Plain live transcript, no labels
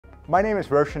My name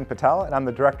is Roshan Patel, and I'm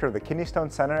the director of the Kidney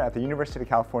Stone Center at the University of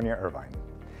California, Irvine.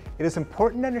 It is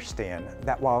important to understand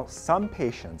that while some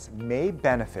patients may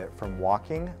benefit from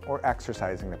walking or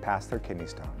exercising to pass their kidney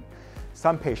stone,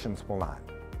 some patients will not.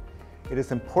 It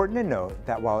is important to note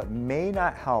that while it may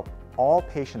not help all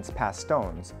patients pass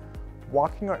stones,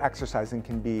 walking or exercising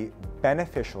can be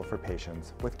beneficial for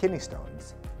patients with kidney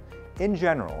stones. In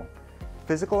general,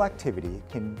 physical activity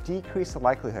can decrease the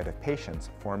likelihood of patients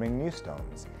forming new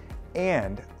stones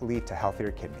and lead to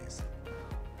healthier kidneys.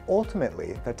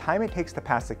 Ultimately, the time it takes to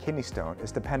pass a kidney stone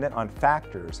is dependent on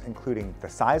factors including the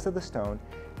size of the stone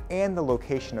and the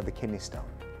location of the kidney stone.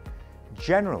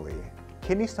 Generally,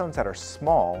 kidney stones that are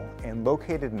small and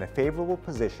located in a favorable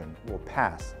position will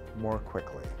pass more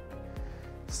quickly.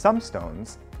 Some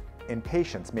stones in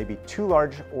patients may be too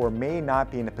large or may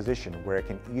not be in a position where it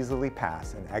can easily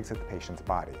pass and exit the patient's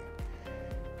body.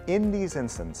 In these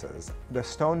instances, the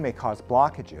stone may cause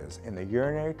blockages in the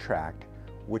urinary tract,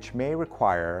 which may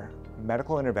require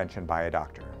medical intervention by a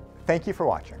doctor. Thank you for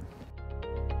watching.